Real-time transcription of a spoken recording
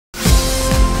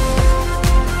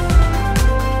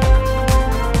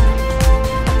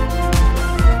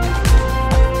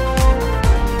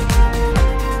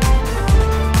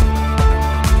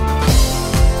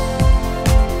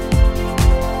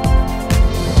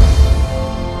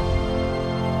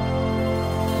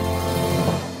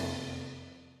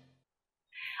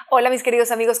Hola mis queridos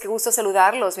amigos, qué gusto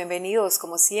saludarlos. Bienvenidos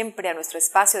como siempre a nuestro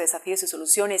espacio Desafíos y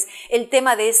Soluciones. El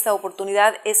tema de esta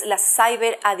oportunidad es la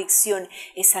ciberadicción,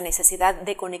 esa necesidad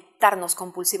de conectarnos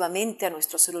compulsivamente a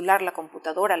nuestro celular, la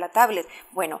computadora, la tablet.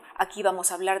 Bueno, aquí vamos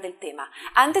a hablar del tema.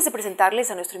 Antes de presentarles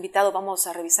a nuestro invitado, vamos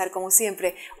a revisar como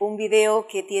siempre un video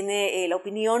que tiene la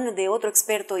opinión de otro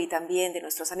experto y también de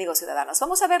nuestros amigos ciudadanos.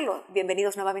 Vamos a verlo.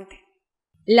 Bienvenidos nuevamente.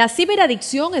 La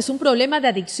ciberadicción es un problema de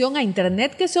adicción a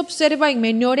Internet que se observa en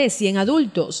menores y en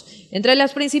adultos. Entre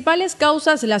las principales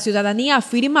causas, la ciudadanía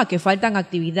afirma que faltan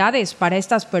actividades para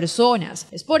estas personas.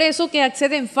 Es por eso que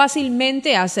acceden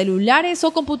fácilmente a celulares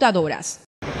o computadoras.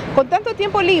 Con tanto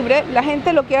tiempo libre, la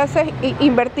gente lo que hace es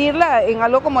invertirla en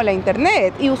algo como la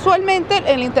Internet. Y usualmente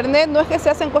en la Internet no es que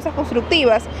se hacen cosas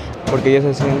constructivas. Porque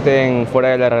ellos se sienten fuera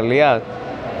de la realidad.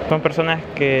 Son personas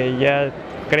que ya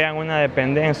crean una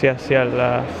dependencia hacia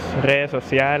las redes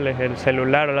sociales, el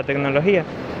celular o la tecnología.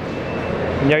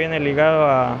 Ya viene ligado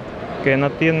a que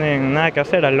no tienen nada que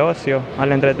hacer, al ocio,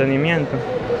 al entretenimiento.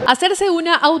 Hacerse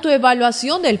una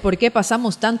autoevaluación del por qué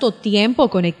pasamos tanto tiempo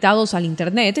conectados al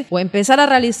Internet o empezar a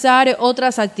realizar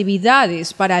otras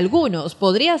actividades para algunos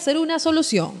podría ser una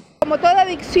solución. Como toda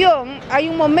adicción, hay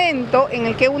un momento en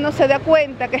el que uno se da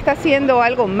cuenta que está haciendo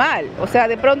algo mal. O sea,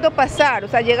 de pronto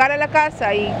llegar a la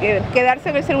casa y quedarse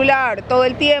en el celular todo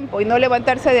el tiempo y no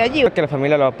levantarse de allí. Que la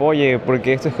familia lo apoye,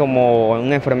 porque esto es como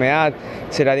una enfermedad,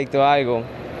 ser adicto a algo.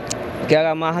 Que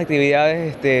haga más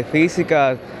actividades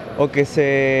físicas o que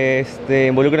se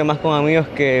involucre más con amigos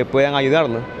que puedan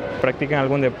ayudarlo. Practiquen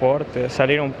algún deporte,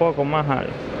 salir un poco más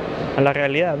a la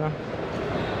realidad, ¿no?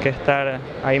 Que estar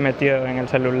ahí metido en el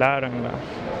celular,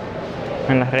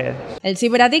 en las redes. El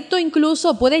ciberadicto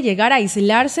incluso puede llegar a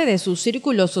aislarse de sus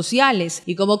círculos sociales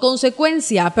y como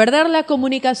consecuencia perder la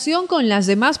comunicación con las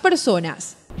demás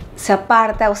personas. Se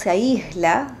aparta o se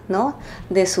aísla, ¿no?,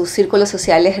 de sus círculos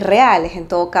sociales reales en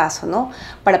todo caso, ¿no?,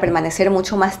 para permanecer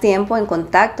mucho más tiempo en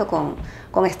contacto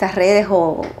con estas redes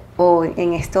o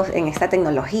en esta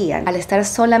tecnología. Al estar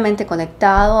solamente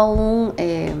conectado a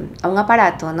un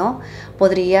aparato, ¿no?,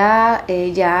 podría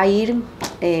ya ir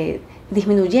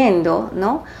disminuyendo,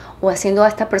 ¿no?, o haciendo a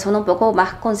esta persona un poco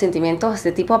más con sentimientos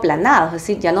de tipo aplanados, es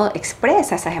decir, ya no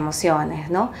expresa esas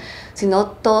emociones, ¿no?, sino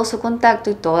todo su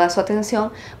contacto y toda su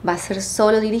atención va a ser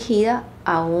solo dirigida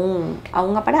a un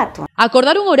aparato.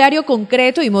 Acordar un horario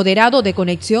concreto y moderado de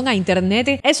conexión a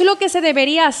Internet es lo que se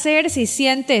debería hacer si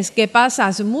sientes que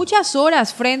pasas muchas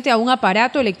horas frente a un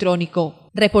aparato electrónico.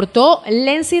 Reportó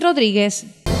Lency Rodríguez.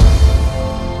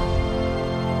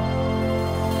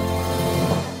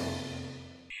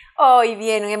 Hoy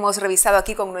bien, hemos revisado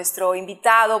aquí con nuestro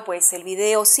invitado pues el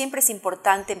video. Siempre es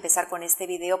importante empezar con este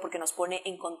video porque nos pone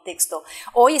en contexto.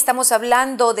 Hoy estamos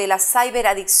hablando de la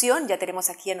ciberadicción. Ya tenemos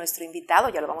aquí a nuestro invitado,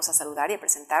 ya lo vamos a saludar y a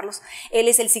presentarlos. Él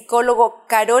es el psicólogo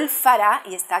Carol Farah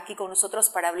y está aquí con nosotros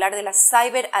para hablar de la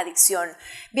ciberadicción.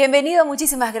 Bienvenido,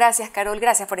 muchísimas gracias Carol,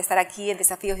 gracias por estar aquí en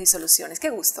Desafíos y Soluciones. Qué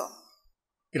gusto.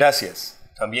 Gracias.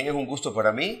 También es un gusto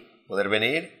para mí poder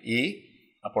venir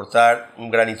y aportar un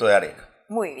granito de arena.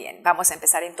 Muy bien, vamos a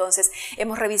empezar entonces.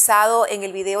 Hemos revisado en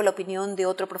el video la opinión de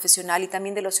otro profesional y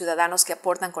también de los ciudadanos que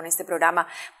aportan con este programa,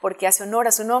 porque hace honor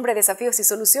a su nombre, Desafíos y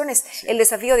Soluciones. Sí. El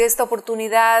desafío de esta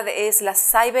oportunidad es la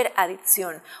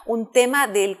ciberadicción, un tema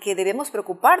del que debemos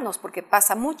preocuparnos porque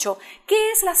pasa mucho.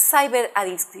 ¿Qué es la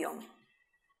ciberadicción?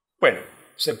 Bueno,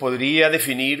 se podría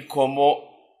definir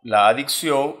como la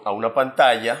adicción a una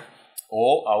pantalla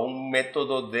o a un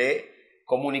método de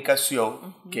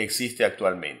comunicación que existe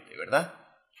actualmente, ¿verdad?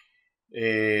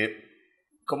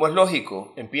 Como es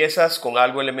lógico, empiezas con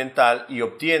algo elemental y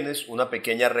obtienes una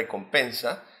pequeña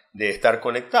recompensa de estar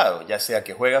conectado, ya sea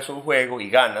que juegas un juego y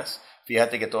ganas,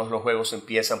 fíjate que todos los juegos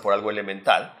empiezan por algo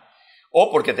elemental,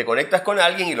 o porque te conectas con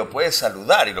alguien y lo puedes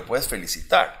saludar y lo puedes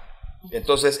felicitar.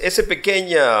 Entonces, esa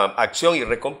pequeña acción y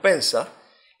recompensa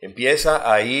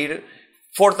empieza a ir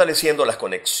fortaleciendo las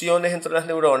conexiones entre las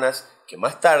neuronas que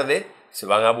más tarde se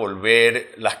van a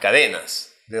volver las cadenas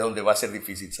de donde va a ser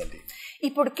difícil salir.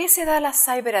 ¿Y por qué se da la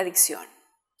ciberadicción?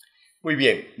 Muy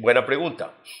bien, buena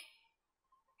pregunta.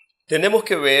 Tenemos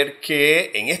que ver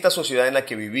que en esta sociedad en la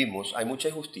que vivimos hay mucha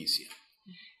injusticia.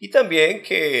 Y también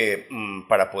que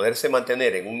para poderse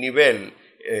mantener en un nivel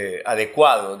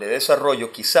adecuado de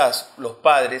desarrollo, quizás los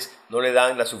padres no le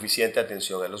dan la suficiente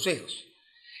atención a los hijos.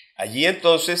 Allí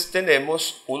entonces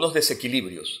tenemos unos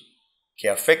desequilibrios que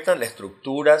afectan la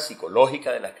estructura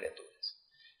psicológica de las criaturas.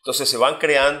 Entonces se van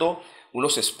creando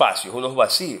unos espacios, unos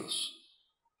vacíos.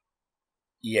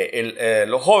 Y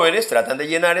los jóvenes tratan de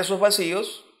llenar esos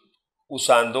vacíos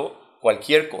usando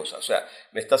cualquier cosa. O sea,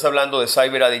 me estás hablando de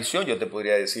ciberadicción, yo te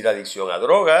podría decir adicción a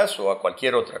drogas o a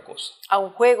cualquier otra cosa. A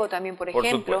un juego también, por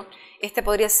ejemplo. Supuesto. Este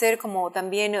podría ser como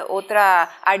también otra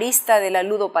arista de la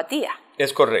ludopatía.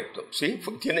 Es correcto, ¿sí?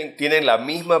 Tienen la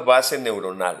misma base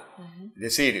neuronal. Es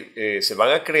decir, se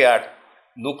van a crear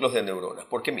núcleos de neuronas.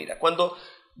 Porque mira, cuando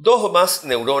dos o más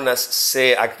neuronas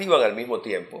se activan al mismo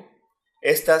tiempo,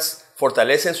 estas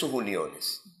fortalecen sus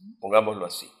uniones, pongámoslo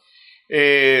así.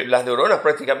 Las neuronas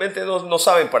prácticamente no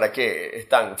saben para qué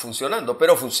están funcionando,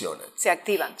 pero funcionan. Se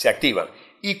activan. Se activan.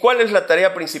 ¿Y cuál es la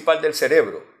tarea principal del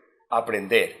cerebro?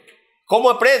 Aprender. ¿Cómo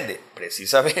aprende?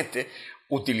 Precisamente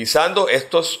utilizando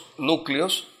estos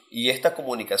núcleos y esta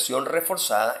comunicación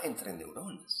reforzada entre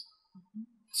neuronas.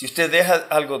 Si usted deja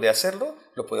algo de hacerlo,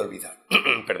 lo puede olvidar.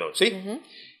 Perdón, ¿sí?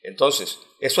 Entonces,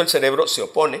 eso el cerebro se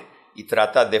opone y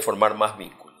trata de formar más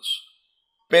vínculos.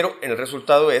 Pero el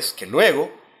resultado es que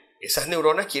luego esas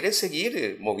neuronas quieren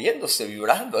seguir moviéndose,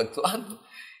 vibrando, actuando.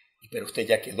 Pero usted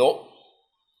ya quedó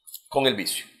con el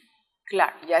vicio.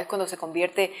 Claro, ya es cuando se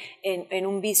convierte en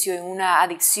un vicio, en una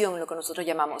adicción, lo que nosotros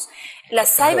llamamos. La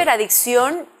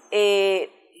ciberadicción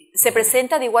se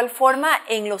presenta de igual forma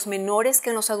en los menores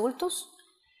que en los adultos.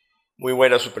 Muy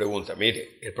buena su pregunta.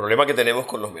 Mire, el problema que tenemos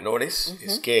con los menores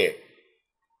es que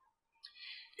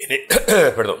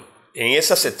en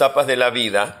esas etapas de la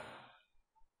vida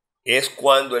es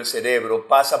cuando el cerebro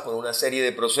pasa por una serie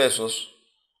de procesos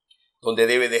donde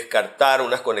debe descartar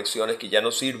unas conexiones que ya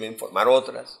no sirven, formar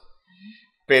otras,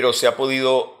 pero se ha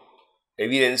podido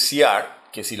evidenciar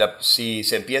que si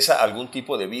se empieza algún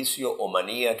tipo de vicio o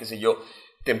manía, qué sé yo,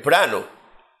 temprano,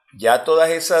 ya todas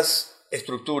esas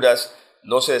estructuras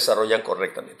no se desarrollan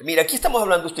correctamente. Mira, aquí estamos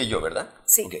hablando usted y yo, ¿verdad?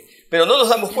 Sí. Okay. Pero no nos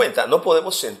damos cuenta, no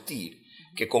podemos sentir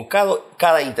que con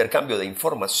cada intercambio de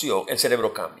información el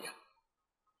cerebro cambia.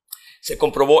 Se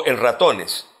comprobó en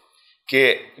ratones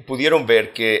que pudieron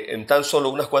ver que en tan solo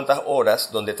unas cuantas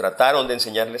horas donde trataron de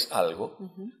enseñarles algo,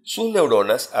 sus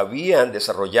neuronas habían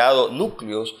desarrollado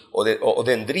núcleos o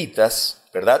dendritas,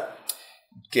 ¿verdad?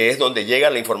 Que es donde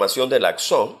llega la información del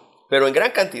axón, pero en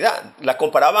gran cantidad. La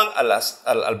comparaban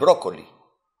al brócoli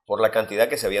por la cantidad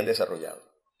que se habían desarrollado.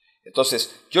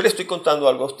 Entonces, yo le estoy contando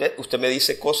algo a usted, usted me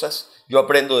dice cosas, yo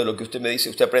aprendo de lo que usted me dice,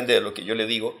 usted aprende de lo que yo le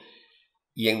digo,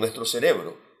 y en nuestro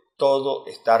cerebro todo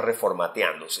está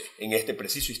reformateándose en este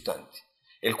preciso instante.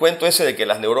 El cuento ese de que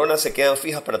las neuronas se quedan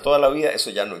fijas para toda la vida, eso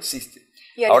ya no existe.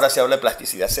 Ahora se habla de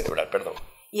plasticidad cerebral, perdón.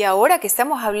 Y ahora que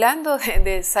estamos hablando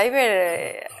de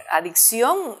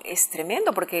ciberadicción, es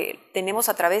tremendo porque tenemos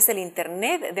a través del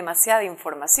Internet demasiada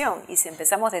información y si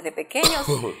empezamos desde pequeños,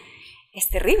 es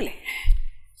terrible.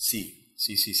 Sí,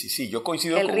 yo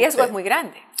coincido con El riesgo usted. Es muy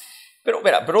grande. Pero,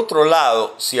 mira, por otro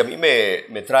lado, si a mí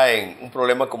me traen un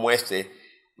problema como este,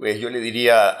 pues yo le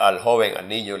diría al joven, al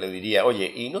niño, le diría,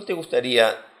 oye, ¿y no te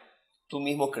gustaría tú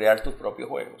mismo crear tus propios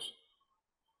juegos?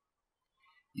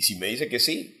 Y si me dice que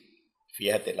sí,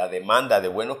 fíjate, la demanda de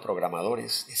buenos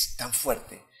programadores es tan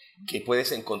fuerte que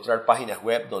puedes encontrar páginas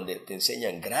web donde te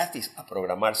enseñan gratis a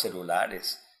programar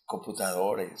celulares,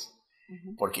 computadores,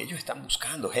 porque ellos están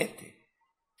buscando gente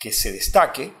que se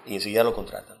destaque y enseguida lo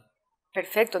contratan.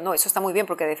 Perfecto, no, eso está muy bien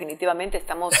porque definitivamente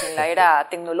estamos en la era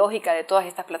tecnológica de todas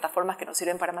estas plataformas que nos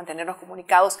sirven para mantenernos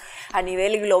comunicados a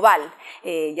nivel global.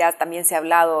 Ya también se ha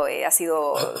hablado, ha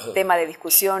sido tema de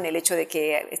discusión el hecho de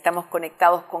que estamos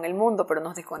conectados con el mundo, pero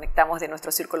nos desconectamos de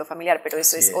nuestro círculo familiar, pero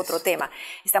eso es otro tema.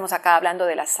 Estamos acá hablando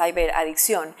de la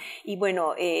ciberadicción y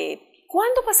bueno,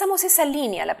 ¿cuándo pasamos esa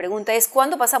línea? La pregunta es,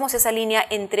 ¿cuándo pasamos esa línea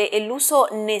entre el uso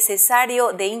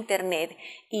necesario de Internet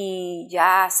y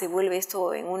ya se vuelve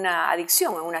esto en una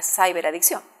adicción, en una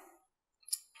ciberadicción?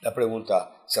 La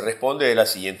pregunta se responde de la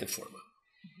siguiente forma.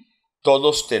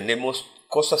 Todos tenemos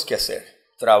cosas que hacer,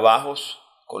 trabajos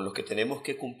con los que tenemos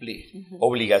que cumplir,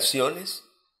 obligaciones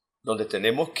donde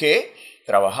tenemos que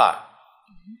trabajar.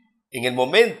 En el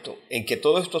momento en que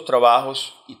todos estos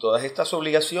trabajos y todas estas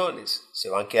obligaciones se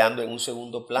van quedando en un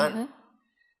segundo plano,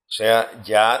 o sea,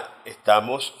 ya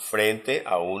estamos frente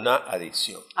a una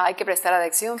adicción. Hay que prestar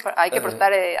atención,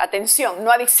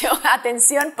 no adicción,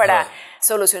 atención para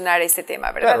solucionar este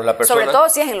tema, ¿verdad? Claro, la persona, sobre todo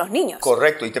si es en los niños.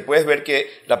 Correcto, y te puedes ver que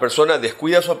la persona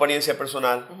descuida su apariencia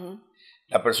personal,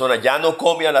 la persona ya no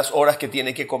come a las horas que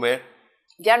tiene que comer,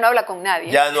 Ya no habla con nadie.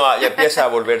 Ya empieza a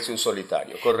volverse un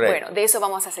solitario, correcto. Bueno, de eso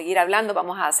vamos a seguir hablando,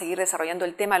 vamos a seguir desarrollando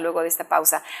el tema luego de esta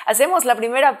pausa. Hacemos la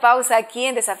primera pausa aquí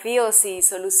en Desafíos y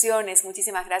Soluciones.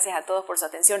 Muchísimas gracias a todos por su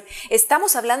atención.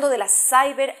 Estamos hablando de la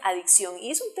ciberadicción y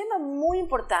es un tema muy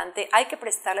importante, hay que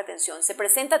prestarle atención. Se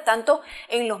presenta tanto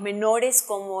en los menores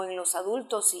como en los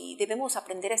adultos y debemos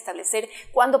aprender a establecer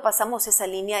cuándo pasamos esa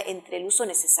línea entre el uso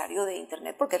necesario de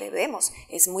Internet, porque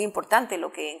es muy importante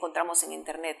lo que encontramos en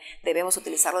Internet, debemos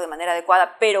utilizarlo de manera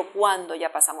adecuada, pero cuando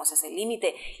ya pasamos ese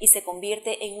límite y se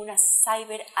convierte en una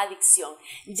ciberadicción.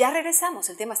 Ya regresamos,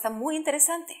 el tema está muy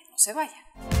interesante, no se vayan.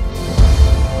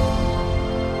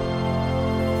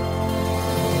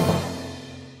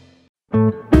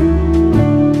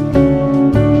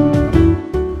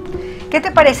 ¿Qué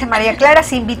te parece, María Clara,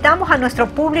 si invitamos a nuestro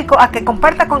público a que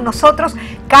comparta con nosotros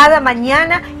cada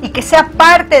mañana y que sea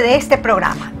parte de este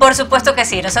programa? Por supuesto que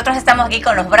sí, nosotros estamos aquí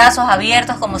con los brazos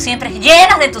abiertos, como siempre,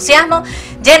 llenas de entusiasmo,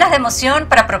 llenas de emoción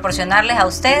para proporcionarles a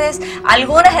ustedes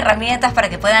algunas herramientas para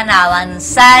que puedan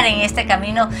avanzar en este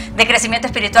camino de crecimiento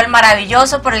espiritual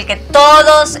maravilloso por el que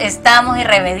todos estamos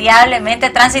irremediablemente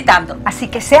transitando. Así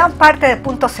que sean parte de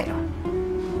Punto Cero.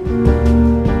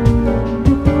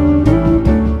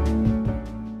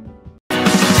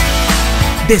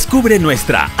 Descubre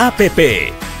nuestra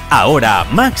APP. Ahora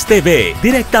Max TV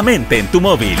directamente en tu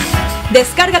móvil.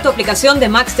 Descarga tu aplicación de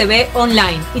Max TV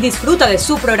online y disfruta de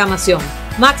su programación.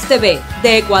 Max TV,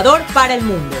 de Ecuador para el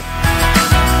mundo.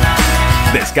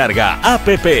 Descarga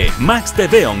APP Max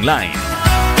TV Online.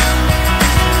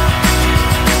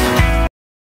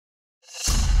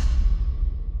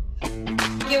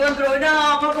 ¡Qué buen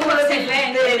programa! ¿Cómo lo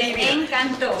Excelente, me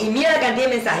encantó. Y mira la cantidad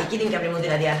de mensajes. Quieren que hablemos de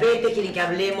la diabetes, quieren que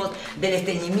hablemos del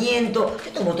estreñimiento.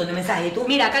 Esto es un montón de mensajes. ¿Tú?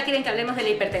 Mira, acá quieren que hablemos de la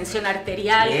hipertensión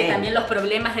arterial, que también los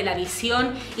problemas de la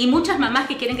visión y muchas mamás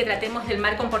que quieren que tratemos del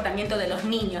mal comportamiento de los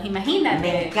niños. Imagínate.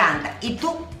 Me encanta. ¿Y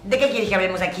tú? ¿De qué quieres que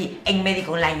hablemos aquí en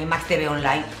Médico Online, en Max TV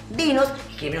Online? Dinos,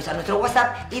 escríbenos a nuestro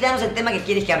WhatsApp y danos el tema que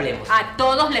quieres que hablemos. A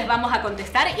todos les vamos a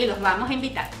contestar y los vamos a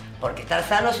invitar. Porque estar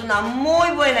sano es una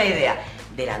muy buena idea.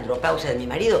 De la andropausia de mi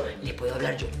marido les puedo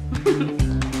hablar yo.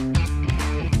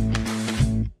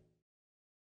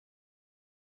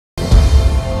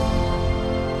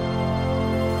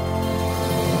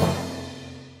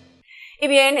 Y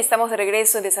bien, estamos de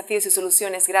regreso en Desafíos y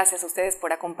Soluciones. Gracias a ustedes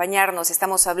por acompañarnos.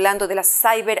 Estamos hablando de la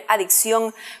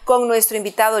ciberadicción con nuestro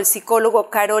invitado, el psicólogo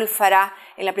Carol Farah.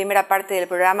 En la primera parte del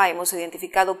programa hemos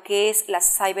identificado qué es la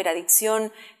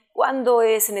ciberadicción, cuándo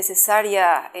es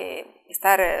necesaria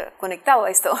estar conectado a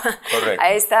esto, correcto,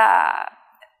 a esta,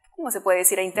 ¿cómo se puede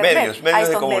decir? A Internet, medios a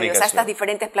estos de medios, a estas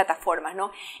diferentes plataformas,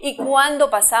 ¿no? Y cuándo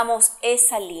pasamos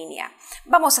esa línea.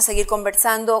 Vamos a seguir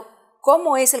conversando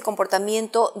cómo es el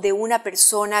comportamiento de una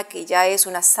persona que ya es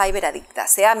una ciberadicta,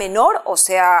 sea menor o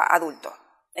sea adulto,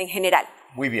 en general.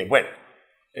 Muy bien, bueno,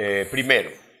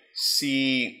 primero,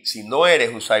 si no eres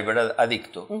un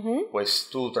ciberadicto, pues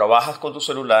tú trabajas con tu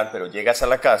celular, pero llegas a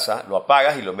la casa, lo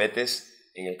apagas y lo metes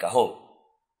en el cajón.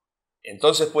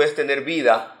 Entonces puedes tener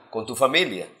vida con tu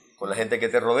familia, con la gente que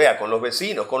te rodea, con los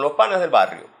vecinos, con los panas del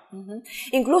barrio.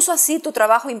 Incluso así tu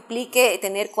trabajo implique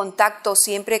tener contacto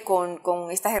siempre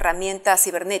con estas herramientas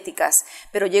cibernéticas,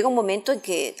 pero llega un momento en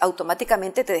que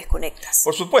automáticamente te desconectas.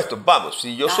 Por supuesto, vamos,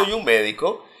 si yo soy un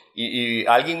médico y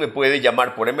alguien me puede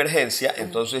llamar por emergencia,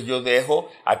 entonces yo dejo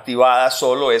activada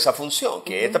solo esa función,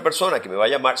 que esta persona que me va a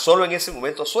llamar solo en ese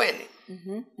momento suene.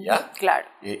 ¿Ya? Claro.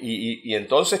 Y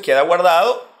entonces queda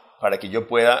guardado para que yo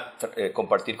pueda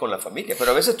compartir con la familia.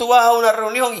 Pero a veces tú vas a una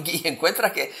reunión y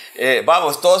encuentras que,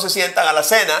 todos se sientan a la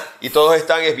cena y todos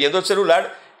están viendo el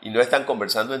celular y no están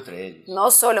conversando entre ellos. No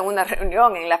solo en una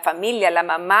reunión, en la familia, la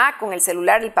mamá con el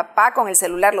celular, el papá con el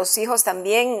celular, los hijos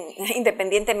también,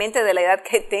 independientemente de la edad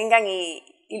que tengan y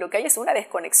lo que hay es una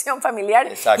desconexión familiar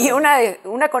y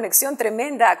una conexión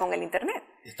tremenda con el Internet.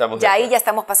 Ya ahí ya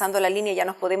estamos pasando la línea, ya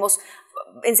nos podemos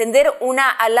encender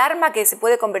una alarma que se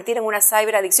puede convertir en una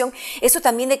ciberadicción. Eso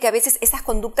también de que a veces esas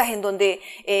conductas en donde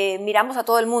miramos a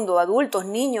todo el mundo, adultos,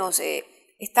 niños,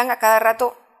 están a cada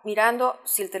rato mirando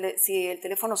si el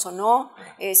teléfono sonó,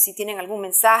 si tienen algún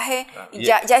mensaje,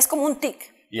 ya es como un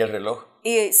tic. ¿Y el reloj?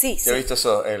 Sí. ¿Has visto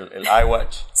eso, el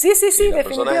iWatch? Sí, definitivamente. Las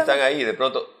personas están ahí y de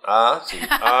pronto,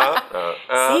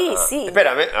 sí.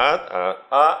 Espérame,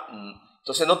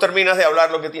 Entonces no terminas de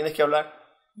hablar lo que tienes que hablar,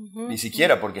 ni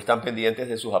siquiera porque están pendientes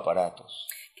de sus aparatos.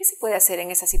 ¿Qué se puede hacer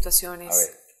en esas situaciones? A ver.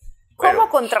 ¿Cómo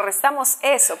contrarrestamos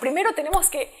eso? Primero tenemos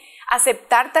que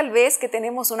aceptar tal vez que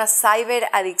tenemos una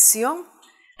ciberadicción,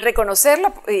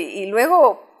 reconocerla y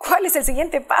luego, ¿cuál es el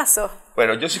siguiente paso?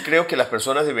 Bueno, yo sí creo que las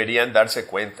personas deberían darse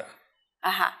cuenta.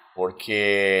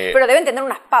 porque... Pero deben tener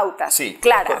unas pautas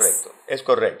claras. Es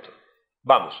correcto.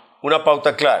 Vamos, una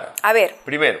pauta clara. A ver.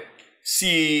 Primero,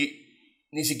 si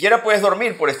ni siquiera puedes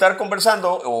dormir por estar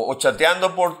conversando o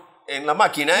chateando en la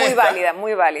máquina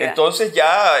muy válida. Entonces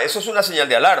ya eso es una señal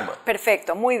de alarma.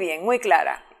 Perfecto, muy bien, muy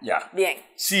clara. Ya. Bien.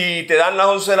 Si te dan las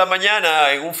 11 de la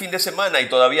mañana en un fin de semana y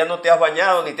todavía no te has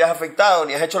bañado, ni te has afeitado,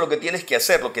 ni has hecho lo que tienes que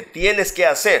hacer,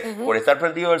 por estar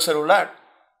prendido del celular.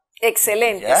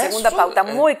 Excelente, segunda pauta,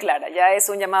 muy clara, ya es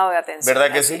un llamado de atención.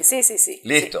 ¿Verdad que sí? Sí.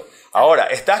 Listo. Ahora,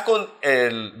 estás con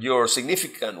your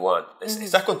significant one,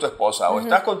 estás con tu esposa o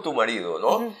estás con tu marido,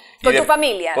 ¿no? Con tu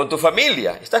familia. Con tu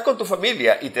familia, estás con tu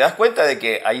familia y te das cuenta de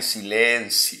que hay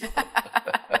silencio.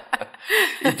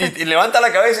 y levanta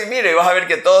la cabeza y mira y vas a ver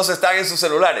que todos están en sus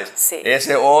celulares. Sí.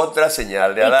 Esa es otra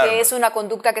señal de alarma. Y que es una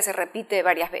conducta que se repite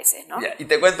varias veces, ¿no? Y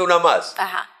te cuento una más.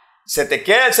 Ajá. Se te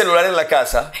queda el celular en la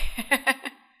casa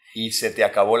y se te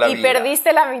acabó la vida. Y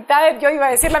perdiste la mitad, yo iba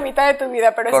a decir la mitad de tu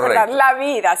vida, pero es verdad, la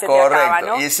vida se te acaba,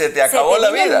 ¿no? Y se te acabó la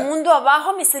vida. el mundo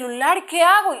abajo, mi celular, ¿qué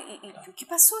hago? ¿Y qué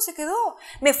pasó? Se quedó.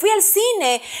 Me fui al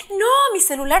cine. No, mi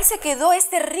celular se quedó, es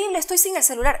terrible, estoy sin el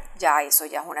celular. Ya, eso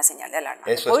ya es una señal de alarma.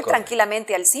 Voy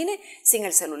tranquilamente al cine sin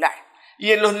el celular.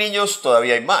 Y en los niños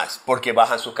todavía hay más, porque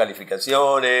bajan sus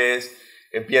calificaciones,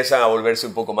 empiezan a volverse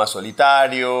un poco más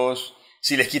solitarios.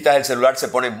 Si les quitas el celular se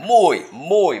ponen muy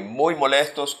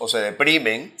molestos o se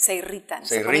deprimen. Se irritan,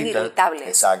 se ponen irritables.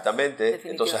 Exactamente.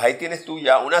 Entonces ahí tienes tú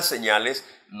ya unas señales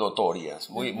notorias,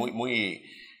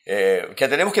 que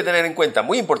tenemos que tener en cuenta,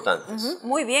 muy importantes.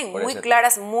 Muy bien, muy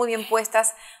claras, muy bien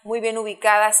puestas, muy bien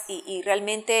ubicadas y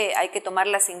realmente hay que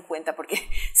tomarlas en cuenta porque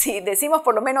si decimos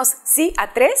por lo menos sí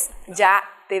a 3, ya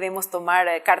debemos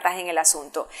tomar cartas en el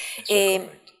asunto.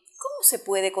 ¿Cómo se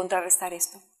puede contrarrestar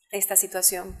esta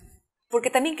situación? Porque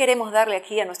también queremos darle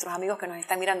aquí a nuestros amigos que nos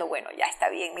están mirando, bueno, ya está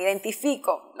bien, me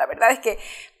identifico. La verdad es que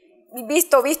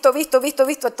visto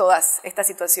todas estas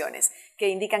situaciones que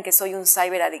indican que soy un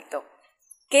ciberadicto.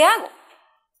 ¿Qué hago?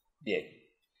 Bien.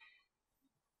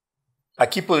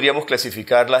 Aquí podríamos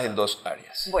clasificarlas en 2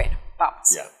 áreas. Bueno, vamos.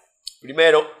 Ya.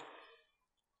 Primero,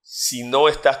 si no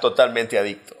estás totalmente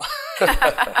adicto.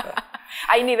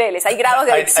 Hay niveles, hay grados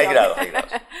de adicción. Hay grados.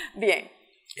 Bien.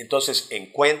 Entonces,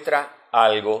 encuentra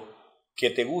algo que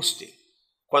te guste.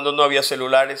 Cuando no había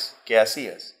celulares, ¿qué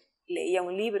hacías? Leía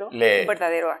un libro, un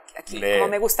verdadero aquí, como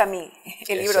me gusta a mí,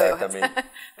 el libro de hojas.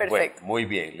 Perfecto. Bueno, muy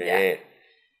bien,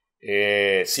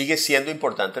 leer. Sigue siendo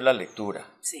importante la lectura.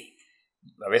 Sí.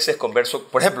 A veces converso,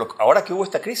 por ejemplo, ahora que hubo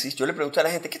esta crisis, yo le pregunté a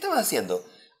la gente, ¿qué estabas haciendo?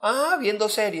 Viendo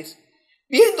series.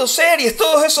 Viendo series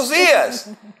todos esos días.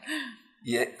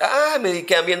 Y, me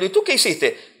quedan viendo. ¿Y tú qué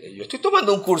hiciste? Yo estoy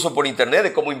tomando un curso por internet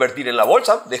de cómo invertir en la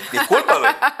bolsa. Discúlpame.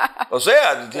 O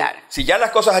sea, claro. Si ya las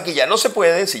cosas aquí ya no se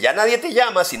pueden, si ya nadie te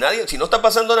llama, si no está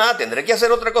pasando nada, tendré que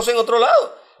hacer otra cosa en otro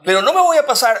lado. Pero no me voy a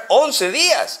pasar 11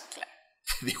 días.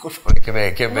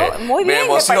 Discúlpame muy bien, me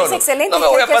emociono. Me parece excelente. No me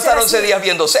voy a pasar 11 días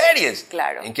viendo series.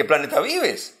 Claro. ¿En qué planeta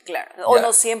vives? Claro. O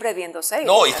no siempre viendo series.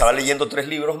 No, y estaba leyendo 3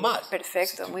 libros más.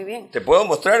 Perfecto, muy bien. Te puedo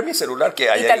mostrar mi celular que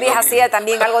hay. Y tal vez hacía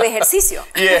también algo de ejercicio.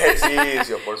 Y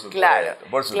ejercicio, por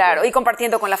supuesto. Claro, y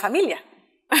compartiendo con la familia.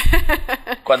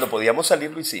 Cuando podíamos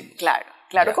salir lo hicimos.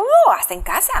 Claro, ¿cómo? Hasta en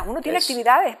casa. Uno tiene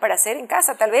actividades para hacer en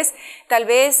casa. Tal vez,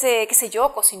 qué sé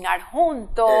yo, cocinar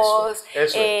juntos.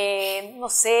 Eso. No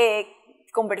sé,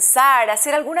 conversar,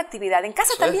 hacer alguna actividad. En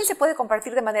casa también se puede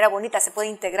compartir de manera bonita, se puede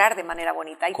integrar de manera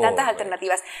bonita. Hay tantas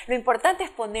alternativas. Lo importante es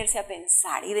ponerse a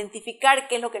pensar, identificar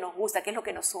qué es lo que nos gusta, qué es lo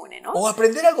que nos une, ¿no? O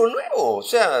aprender algo nuevo. O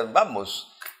sea,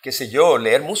 qué sé yo,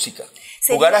 leer música,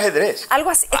 jugar ajedrez.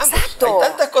 Algo así, exacto. Hay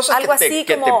tantas cosas algo que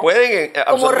te pueden absorber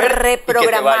como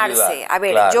reprogramarse. A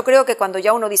ver, yo creo que cuando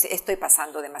ya uno dice, estoy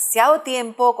pasando demasiado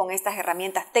tiempo con estas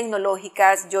herramientas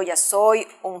tecnológicas, yo ya soy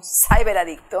un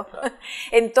ciberadicto,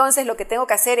 entonces lo que tengo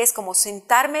que hacer es como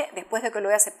sentarme después de que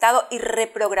lo he aceptado y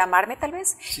reprogramarme tal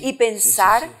vez y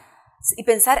pensar... Y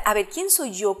pensar, a ver, ¿quién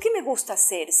soy yo? ¿Qué me gusta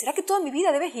hacer? ¿Será que toda mi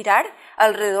vida debe girar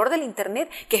alrededor del Internet?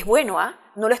 Que es bueno,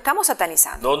 no lo estamos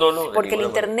satanizando. No. Porque el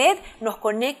Internet nos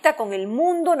conecta con el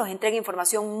mundo, nos entrega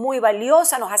información muy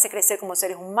valiosa, nos hace crecer como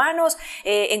seres humanos,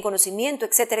 en conocimiento,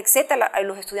 etcétera, etcétera.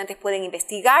 Los estudiantes pueden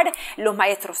investigar, los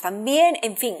maestros también,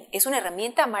 en fin, es una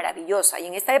herramienta maravillosa. Y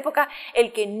en esta época,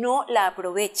 el que no la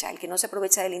aprovecha, el que no se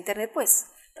aprovecha del Internet, pues...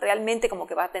 realmente como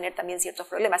que va a tener también ciertos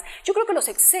problemas. Yo creo que los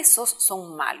excesos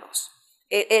son malos.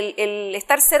 El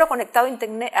estar cero conectado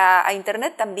a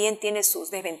Internet también tiene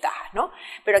sus desventajas, ¿no?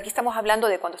 Pero aquí estamos hablando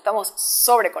de cuando estamos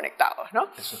sobreconectados, ¿no?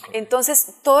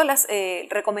 Entonces, todas las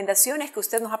recomendaciones que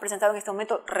usted nos ha presentado en este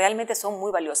momento realmente son muy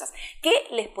valiosas. ¿Qué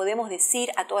les podemos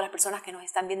decir a todas las personas que nos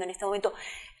están viendo en este momento?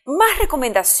 Más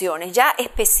recomendaciones ya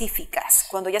específicas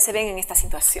cuando ya se ven en esta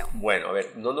situación. Bueno, a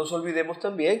ver, no nos olvidemos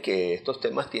también que estos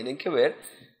temas tienen que ver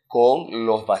con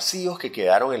los vacíos que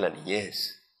quedaron en la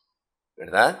niñez.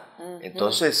 ¿Verdad?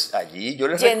 Entonces, allí yo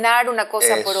les llenar una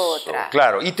cosa por otra.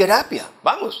 Claro, y terapia,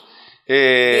 vamos.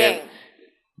 Bien.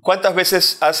 ¿Cuántas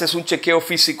veces haces un chequeo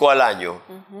físico al año?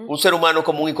 Un ser humano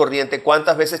común y corriente,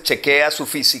 ¿cuántas veces chequea su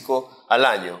físico al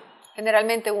año?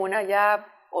 Generalmente una ya,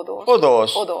 o dos.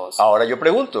 O dos. Ahora yo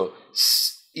pregunto,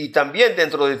 y también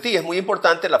dentro de ti es muy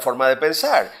importante la forma de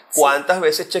pensar. ¿Cuántas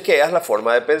veces chequeas la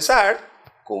forma de pensar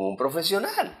con un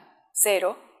profesional?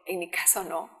 0, en mi caso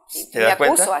no. ¿Te das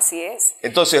cuenta? Así es.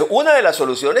 Entonces, una de las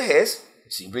soluciones es,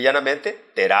 simple y llanamente,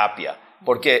 terapia.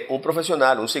 Porque un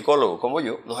profesional, un psicólogo como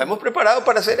yo, nos hemos preparado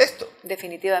para hacer esto.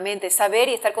 Definitivamente, saber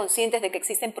y estar conscientes de que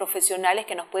existen profesionales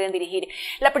que nos pueden dirigir.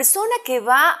 La persona que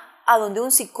va a donde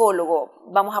un psicólogo,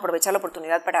 vamos a aprovechar la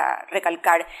oportunidad para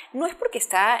recalcar, no es porque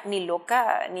está ni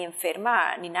loca, ni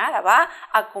enferma, ni nada, va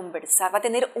a conversar, va a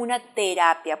tener una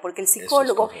terapia, porque el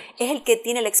psicólogo es el que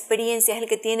tiene la experiencia, es el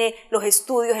que tiene los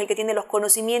estudios, es el que tiene los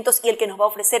conocimientos y el que nos va a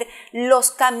ofrecer los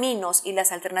caminos y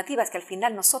las alternativas que al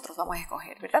final nosotros vamos a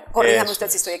escoger, ¿verdad? Corríjame usted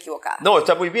si estoy equivocada. No,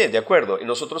 está muy bien, de acuerdo. Y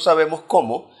nosotros sabemos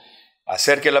cómo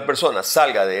hacer que la persona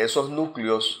salga de esos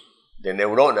núcleos de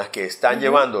neuronas que están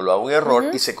llevándolo a un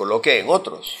error y se coloque en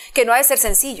otros. Que no ha de ser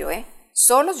sencillo, ¿eh?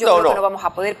 Solos yo creo que no vamos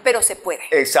a poder, pero se puede.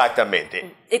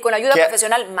 Exactamente. Y con ayuda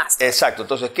profesional más. Exacto.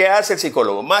 Entonces, ¿qué hace el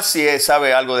psicólogo? Más si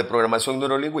sabe algo de programación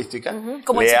neurolingüística,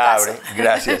 como le abre,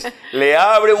 gracias, le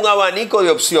abre un abanico de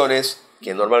opciones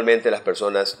que normalmente las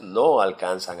personas no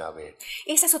alcanzan a ver.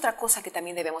 Esa es otra cosa que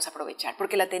también debemos aprovechar,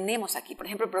 porque la tenemos aquí. Por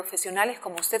ejemplo, profesionales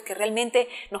como usted que realmente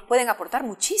nos pueden aportar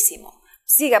muchísimo.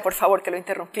 Siga, por favor, que lo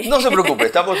interrumpí. No se preocupe,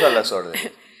 estamos a las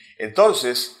órdenes.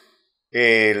 Entonces,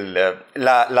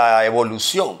 la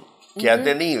evolución que ha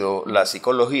tenido la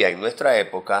psicología en nuestra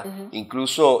época,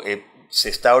 incluso se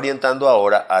está orientando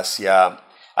ahora hacia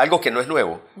algo que no es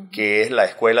nuevo, que es la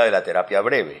escuela de la terapia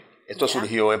breve. Esto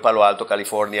surgió en Palo Alto,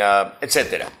 California,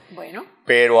 etc. Bueno.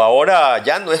 Pero ahora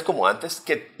ya no es como antes,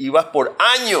 que ibas por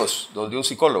años donde un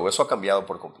psicólogo. Eso ha cambiado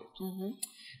por completo.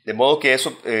 De modo que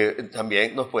eso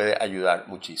también nos puede ayudar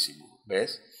muchísimo,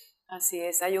 ¿ves? Así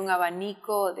es, hay un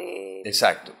abanico de...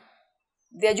 Exacto.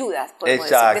 De ayudas, podemos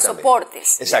decir, de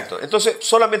soportes. Exacto. Entonces,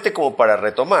 solamente como para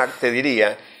retomar, te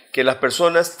diría que las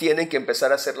personas tienen que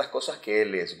empezar a hacer las cosas que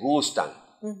les gustan,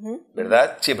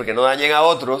 ¿verdad? Siempre que no dañen a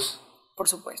otros. Por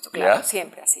supuesto, claro, ¿verdad?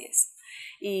 Siempre así es.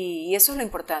 Y eso es lo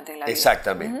importante en la vida.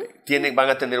 Exactamente. Van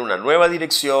a tener una nueva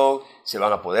dirección, se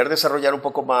van a poder desarrollar un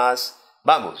poco más.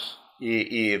 Vamos.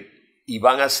 Y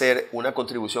van a hacer una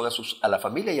contribución a la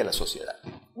familia y a la sociedad.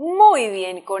 Muy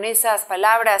bien, con esas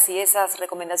palabras y esas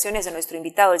recomendaciones de nuestro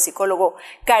invitado, el psicólogo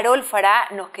Carol Farah,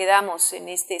 nos quedamos en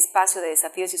este espacio de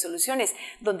Desafíos y Soluciones,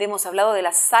 donde hemos hablado de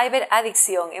la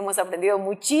ciberadicción. Hemos aprendido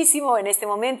muchísimo en este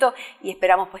momento y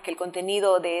esperamos pues que el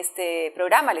contenido de este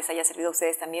programa les haya servido a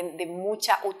ustedes también de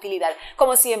mucha utilidad.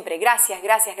 Como siempre, gracias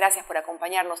por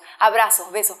acompañarnos.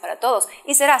 Abrazos, besos para todos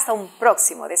y será hasta un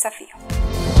próximo desafío.